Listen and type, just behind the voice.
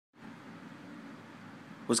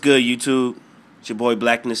What's good, YouTube? It's your boy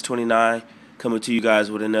Blackness29 coming to you guys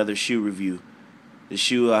with another shoe review. The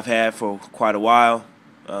shoe I've had for quite a while.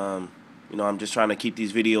 I'm just trying to keep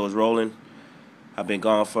these videos rolling. I've been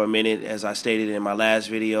gone for a minute, as I stated in my last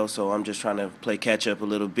video, so I'm just trying to play catch up a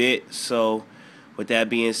little bit. So, with that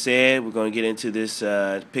being said, we're going to get into this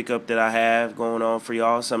pickup that I have going on for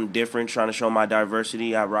y'all. Something different, trying to show my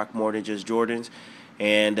diversity. I rock more than just Jordans.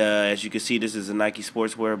 And as you can see, this is a Nike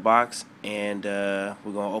sportswear box, and we're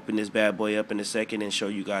going to open this bad boy up in a second and show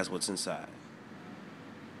you guys what's inside.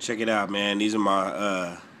 Check it out, man. These are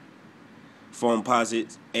my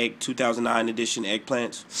Foamposite 2009 edition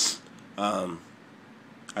eggplants. I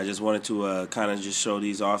just wanted to kind of just show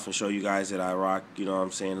these off and show you guys that I rock, you know what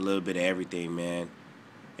I'm saying, a little bit of everything, man.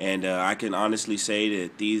 And I can honestly say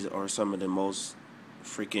that these are some of the most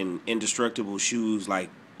freaking indestructible shoes, like,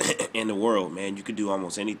 in the world, man. You could do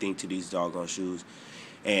almost anything to these doggone shoes,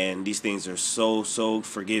 and these things are so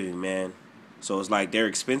forgiving, man. So it's like they're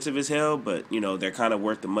expensive as hell, but you know, they're kind of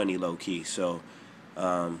worth the money, low-key. So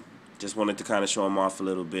just wanted to kind of show them off a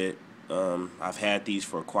little bit. I've had these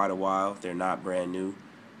for quite a while. They're not brand new,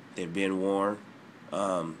 they've been worn,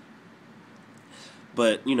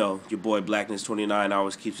 but you know, your boy Blackness29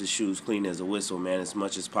 always keeps his shoes clean as a whistle, man, as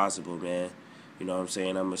much as possible, man. You know what I'm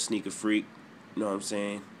saying? I'm a sneaker freak, you know what I'm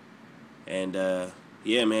saying? And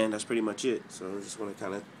yeah, man, that's pretty much it. So I just want to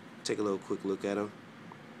kind of take a little quick look at them.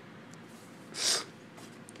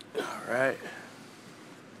 Alright,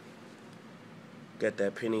 got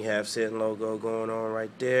that penny half cent logo going on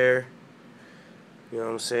right there, you know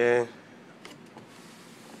what I'm saying?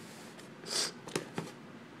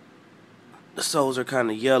 The soles are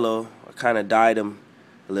kind of yellow. I kind of dyed them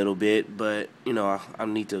a little bit, but you know, I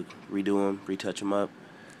need to redo them, retouch them up.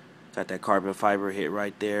 Got that carbon fiber hit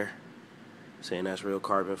right there, saying that's real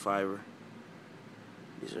carbon fiber.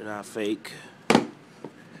 These are not fake.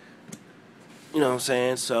 You know what I'm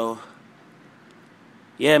saying? So,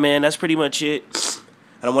 yeah, man, that's pretty much it.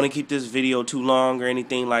 I don't want to keep this video too long or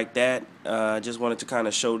anything like that. I just wanted to kind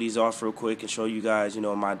of show these off real quick and show you guys, you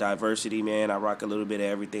know, my diversity, man. I rock a little bit of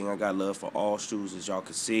everything. I got love for all shoes, as y'all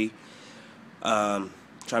can see. Trying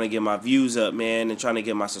to get my views up, man, and trying to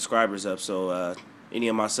get my subscribers up. So, any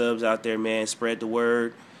of my subs out there, man, spread the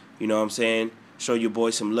word. You know what I'm saying? Show your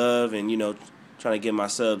boy some love, and, you know, trying to get my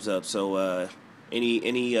subs up. So,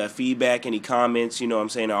 any feedback, any comments, you know what I'm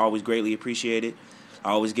saying, I always greatly appreciate it.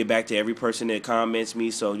 I always get back to every person that comments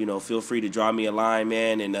me, so, you know, feel free to drop me a line,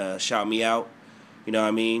 man, and shout me out, you know what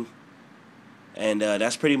I mean? And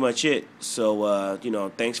that's pretty much it. So, you know,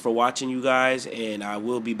 thanks for watching, you guys, and I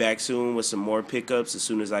will be back soon with some more pickups as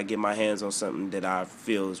soon as I get my hands on something that I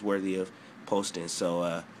feel is worthy of posting.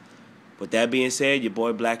 So, with that being said, your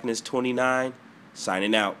boy Blackness29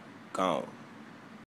 signing out. Gone.